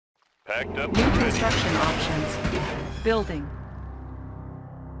Packed up New and ready. construction options. Building.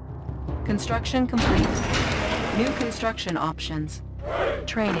 Construction complete. New construction options.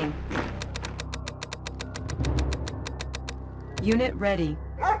 Training. Unit ready.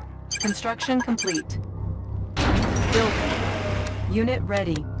 Construction complete. Building. Unit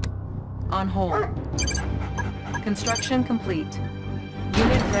ready. On hold. Construction complete.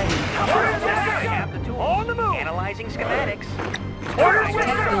 Unit ready. On the move! Analyzing schematics.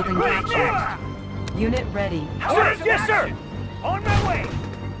 Tech building captured. Unit ready. Sir, yes, sir! On my way!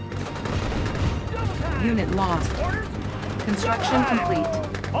 Unit lost. Construction complete.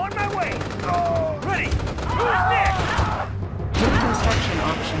 On my way! Ready! Who's next? New construction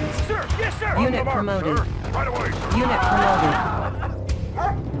options. Sir, yes, sir! Unit promoted. Right away, sir. Unit promoted.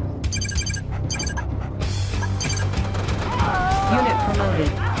 Unit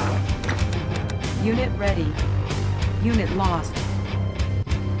promoted. Unit ready. Unit lost.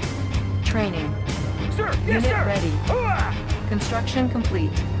 Training. Sir, yes, Unit sir! ready. Construction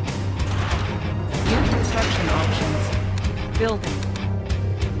complete. New construction options. Building.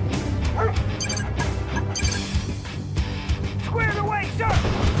 Squared away, sir!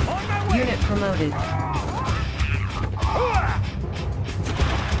 On my way! Unit promoted.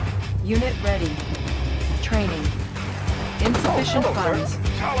 Unit ready. Training. Insufficient funds.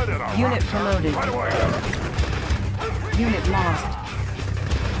 Solid in our Unit mark, sir. promoted. Right away. Unit lost.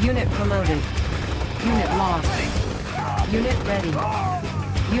 Unit promoted. Unit lost. Unit ready.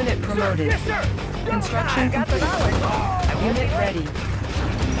 Unit promoted. Yes, sir! Construction I got the complete. knowledge. Unit ready.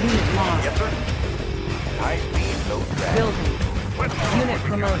 Unit lost. Yes, sir. High speed, low drag. Building. Unit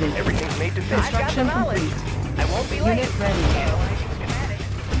promoted. Everything's made to fit. Construction complete. I won't be late. Unit ready. Analyzing schematics.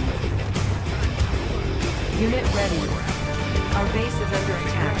 Unit ready. Our base is under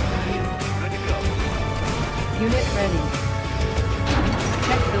attack. Good to go. Unit ready.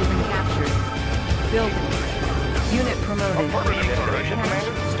 Tech building captured. Building. Unit promoted. Destination,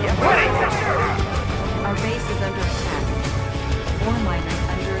 Commander? Captured. Yep. Ready, yes, sir! Our base is under attack. Ore miner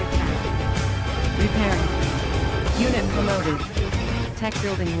under attack. Repairing. Unit promoted. Tech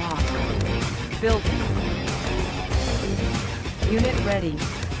building lost. Building. Unit ready.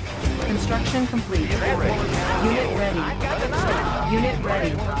 Construction complete. Unit ready. Unit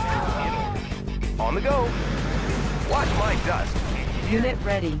ready. On the go. Watch my dust. Unit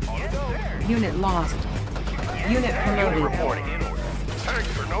ready. Unit lost. Unit promoted. Reporting.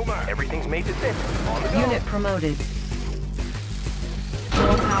 Tanks are no match. Everything's made to fit. On the go. Unit promoted.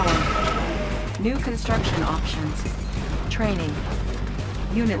 Low power. New construction options. Training.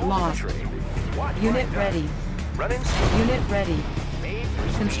 Unit lost. Watch Unit my ready. dust. Running smooth. Unit ready. Made for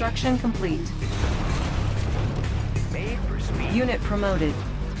speed. Construction complete. Made for speed. Unit promoted.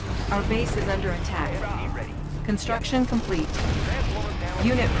 Our base is under attack. Ready. Construction complete. Transformer panel.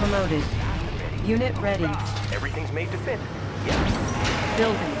 Unit promoted. Unit ready. Everything's made to fit. Yes.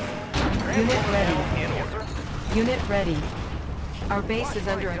 Building. Unit ready. In order. Unit ready. Our base is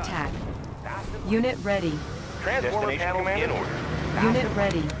under attack. Unit ready. Transformer panel in order. Unit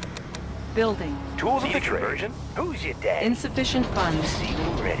ready. Building. Tools of the trade. Who's your dad? Insufficient funds.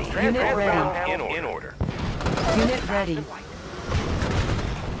 Ready. Unit ready. In order. Unit ready.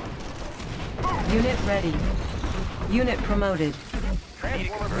 Unit ready. Unit promoted.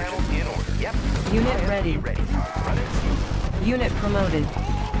 Transformer panel in order. Yep. Unit ready. Ready. Running smooth. Unit promoted.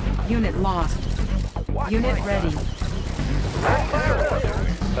 Unit lost. Unit ready.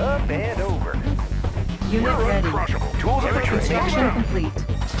 Up and over. Unit ready. Tools of the trade. Construction complete.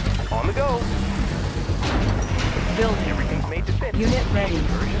 On the go. Building. Everything's made to fit. Unit ready.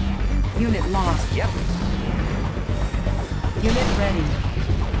 Unit lost. Yep. Unit ready.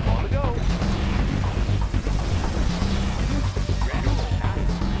 On the go.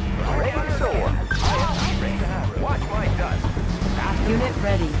 Ready to soar. Watch my dust. Unit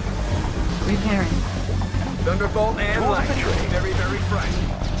ready. Repairing. Thunderbolt and Tools of the lightning. trade. Very, very fresh.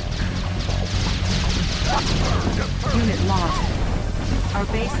 Unit lost. Our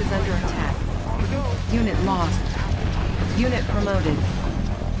base is under attack. On the go. Unit lost. Unit promoted.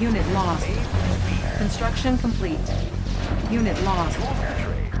 Unit lost. Construction complete. Unit lost.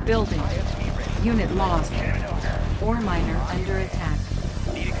 Building. Unit lost. Ore miner under attack.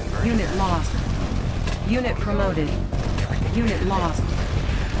 Need a conversion. Unit lost. Unit promoted. Unit lost.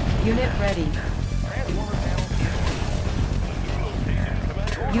 Unit ready.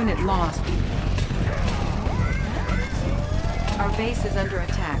 Unit lost. Our base is under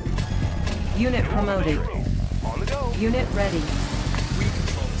attack. Unit promoted. On the go. Unit ready. We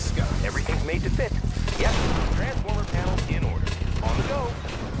control the sky. Everything's made to fit. Yep. Transformer panel in order. On the go.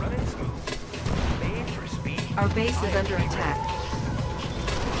 Running smooth. Made for speed. Our base is under attack.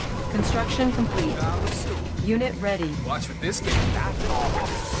 Construction complete. Unit ready. Watch for this game.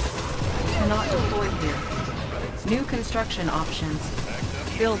 Cannot deploy here. New construction options.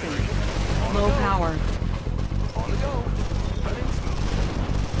 Building. Low power.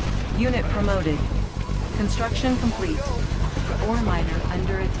 Unit promoted. Construction complete. Ore miner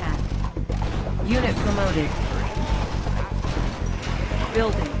under attack. Unit promoted.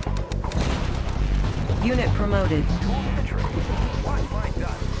 Building. Unit promoted.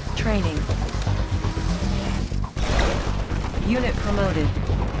 Training. Unit promoted.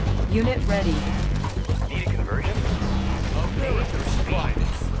 Unit ready. Need a conversion? Made for speed.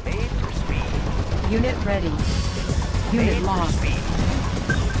 Made for speed. Unit ready. Unit lost.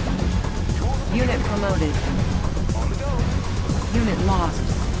 Unit promoted. On the go. Unit lost.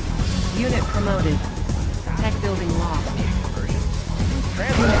 Unit promoted. Tech building lost.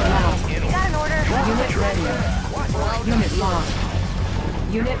 Unit lost. In order. Got an order. Unit ready. Unit lost.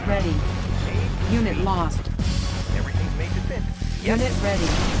 Unit ready. Unit lost. Everything's made to fit. Unit ready.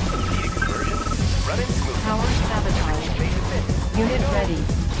 Need a conversion? Running smooth. Power sabotage. Made to fit. Unit ready.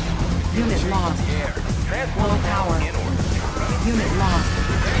 Unit lost. Low power. In order. Unit lost.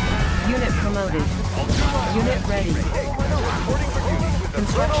 Unit promoted. Unit ready.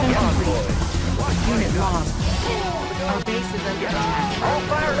 Construction complete. Unit lost. Our base is under attack. All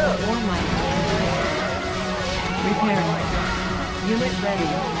fired up. Ore miner. Repairing. Unit ready.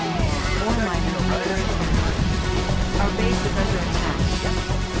 Ore miner under attack. Our base is under attack.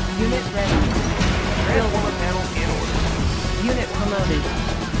 Unit ready. Transformer Building. panel in order. Unit promoted.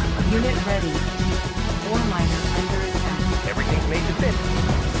 Unit ready. Ore miner under attack. Everything's made to fit.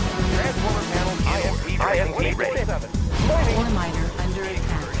 Transformer panel IFP ready. Ore miner under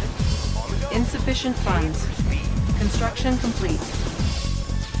attack. Insufficient funds. Construction complete.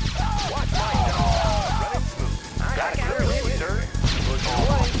 Watch my dog. Running smooth. Got it clearly, sir. Push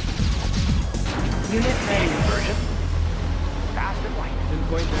away. Unit ready. Conversion. Fast and light.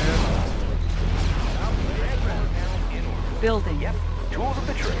 Pinpoint there. In order. Building. Yep. Tools of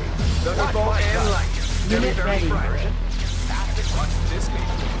the trade. Thunderbolt and light. Unit ready. Conversion. Fast and Watch for this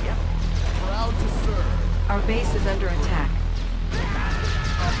game. Yep. Proud to serve. Our base is under attack.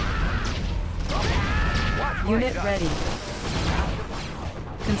 Watch my Unit dust. ready.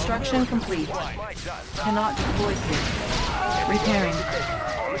 Construction complete. Watch my dust. Cannot deploy here. Repairing.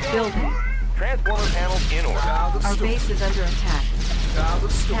 Building. Transformer panels in order. Child of Our storm. base is under attack. Child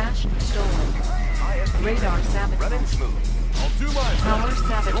of storm. Cash stolen. Radar Running sabotage. smooth. I'll do my Power Tools of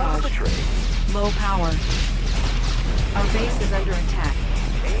the sabotage. trade. Low power. Our base is under attack.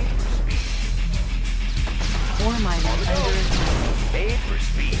 Made for speed. Ore miner under attack. Made for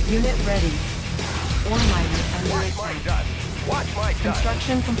speed. Unit ready. Ore miner under Watch my attack. dust. Watch my dust.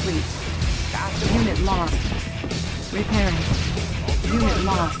 Construction complete. Fast and Unit lost. Repairing. Unit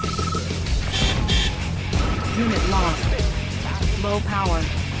lost. Unit lost. Low power.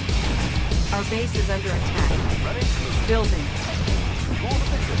 Our base is under attack. running smooth. Building. Tools of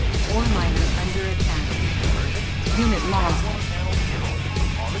the trade. Ore miner under attack. Unit lost.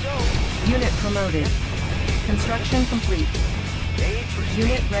 On the go. Unit promoted. Construction complete. Made for speed.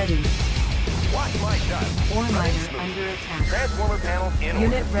 Unit ready. Watch my dust. Ore Running miner smooth. under attack. Transformer panels in order.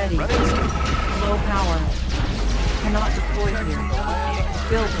 Unit ready. Running smooth. Low power. Cannot deploy here.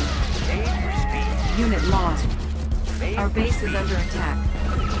 Building. Made for speed. Unit lost. Made Our for base is speed. under attack.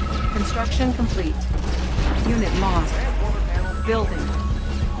 Construction complete. Unit lost. Transformer panels Building.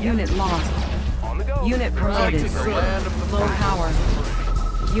 Unit lost. on the go. Unit promoted. Land of the Low power.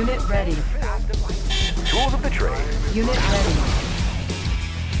 Unit ready. Fast and light. Tools of the trade. Unit ready.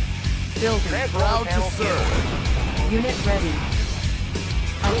 Building. Transformer Proud to panels in serve. order. Unit ready.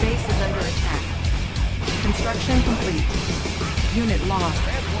 Our base is under attack. Construction complete. Unit lost.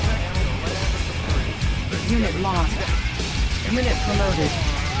 Unit lost. Unit promoted.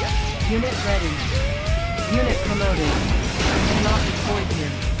 Unit ready. Unit promoted. Cannot deploy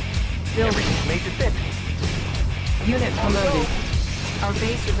here. Building. Everything's made to fit. Unit promoted. Our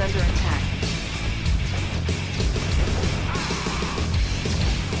base is under attack.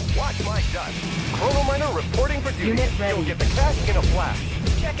 Watch my dust. Chrono miner reporting for duty. Unit ready. You'll get the cash in a flash.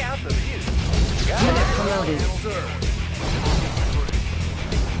 Check out the view. Got Unit it. promoted. Serve.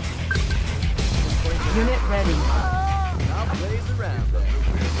 Unit ready. I'll blaze around there.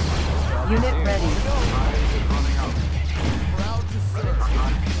 Unit ready. Proud to serve.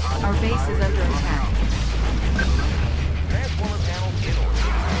 Our base is under attack. Transformer panels in order.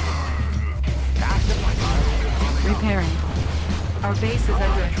 Fast and light. Repairing. Our base is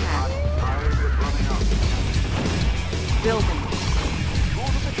under attack. Building.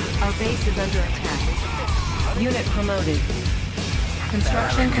 Tools of the trade. Our base is under attack. Unit promoted.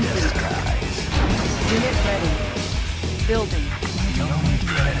 Construction complete. Unit ready. Building.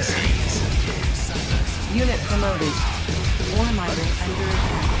 Unit promoted. Ore miner under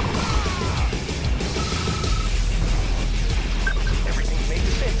attack. Everything's made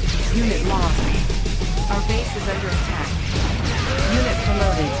to fit. Unit lost. Our base is under attack. Unit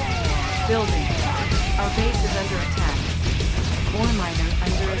promoted. Building. Our base is under attack. Ore miner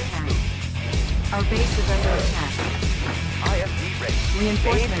under attack. Our base is under attack. IFV ready.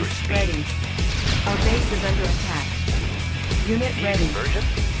 Reinforcements ready. Our base is under attack. Unit ready. Conversion.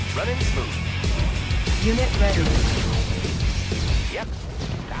 Running smooth. Unit ready. Yep.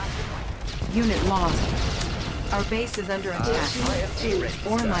 Unit lost. Our base is under attack. IFV ready.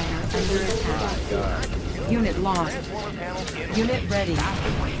 Ore miner under attack. Unit lost. Transformer panels in. Unit ready.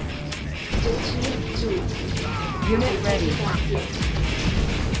 Unit ready.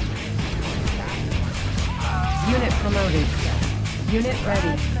 Unit promoted. Unit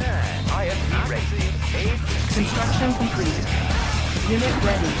ready. IFV ready. Construction complete. Unit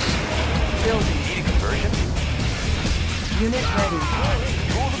ready. Building. Need a conversion? Unit ready.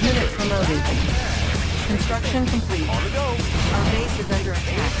 Unit promoted. Construction complete. On the go. Our base is under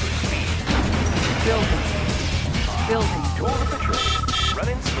attack. Building. Building. Tool of the trade.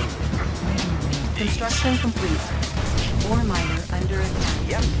 Running smooth. Construction complete. Ore miner under attack.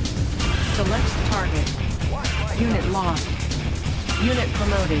 Yep. Select target. Unit lost. Unit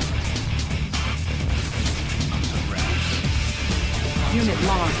promoted. Unit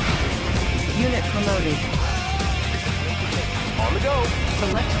lost. Unit promoted. On the go.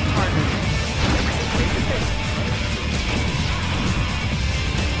 Select target.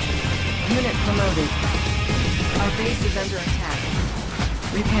 Unit promoted. Our base is under attack.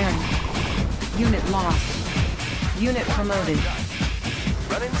 Repairing. Unit lost. Unit promoted.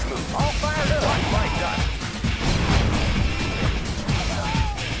 Running smooth. All fired up. My God.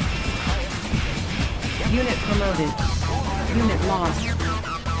 Unit promoted. Unit lost.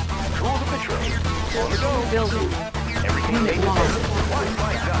 Tool of the patrol. On the go. Building. Everything Unit made to lost. fit.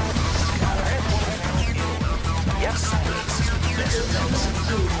 My God. Yes.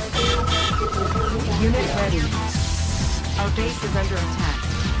 Unit ready. Our base is under attack.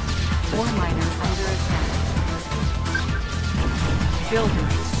 Ore miner under attack. Building.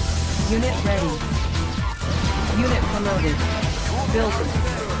 Unit ready. Unit promoted. Building.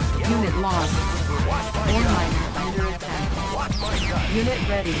 Unit lost. Ore miner under attack. Unit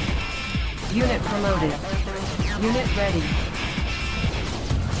ready. Unit promoted. Unit ready.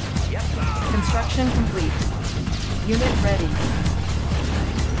 Construction complete. Unit ready.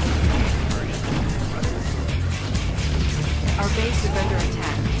 Our base is under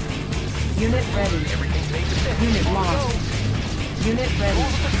attack. Unit ready. Unit lost. Unit ready.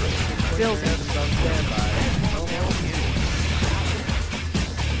 Building.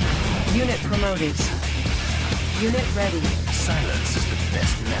 Unit promoted. Unit ready. Silence is the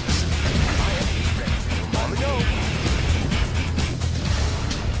best medicine. On the go.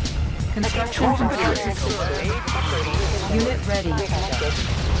 Construction complete. Unit ready.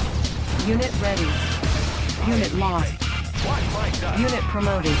 Unit ready. Unit lost. Unit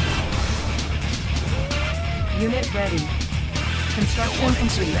promoted. Unit ready. Construction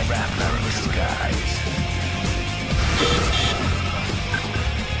complete. Rattler of the skies.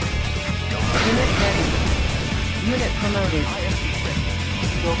 Unit ready. Unit promoted.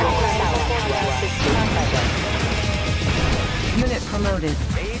 Unit promoted.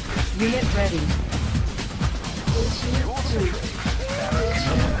 Unit ready.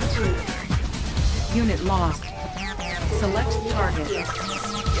 Unit lost. Select target.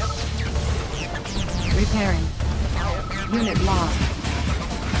 Repairing. Unit lost.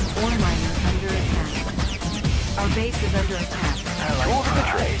 Ore miner under attack. Our base is under attack. Tool of the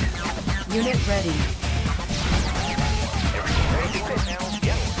trade. Unit ready.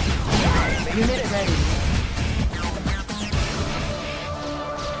 Unit ready.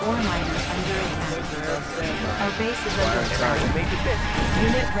 Ore miner under attack. Our base is under attack.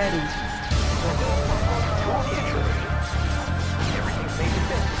 Unit ready.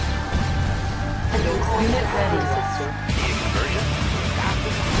 Unit ready.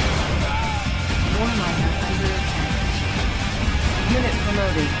 Ore miner under attack. Unit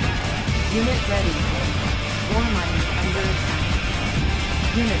promoted. Unit ready. Ore miner under attack.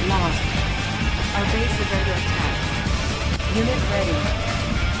 Unit lost. Our base is under attack. Unit ready.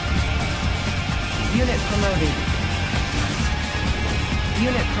 Unit promoted.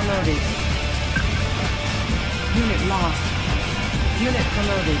 Unit promoted. Unit lost. Unit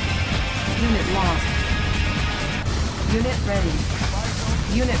promoted. Unit lost. Unit ready.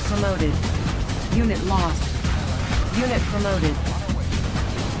 Unit promoted. Unit lost. Unit promoted.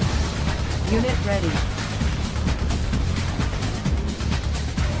 Unit ready.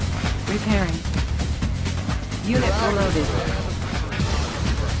 Repairing. Unit promoted.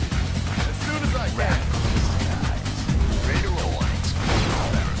 As soon as I can. Ready to roll.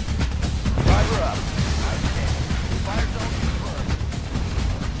 Driver up. Fire zone confirmed.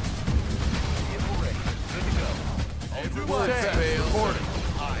 Vehicle ready. Good to go. All 2 miles. Reporting.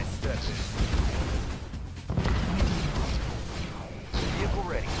 Aye, steady. Vehicle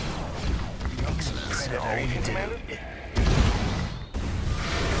ready. Excellent. Commander?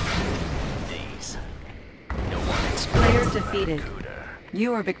 These. No one expects Players defeated.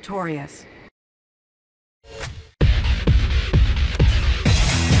 You are victorious.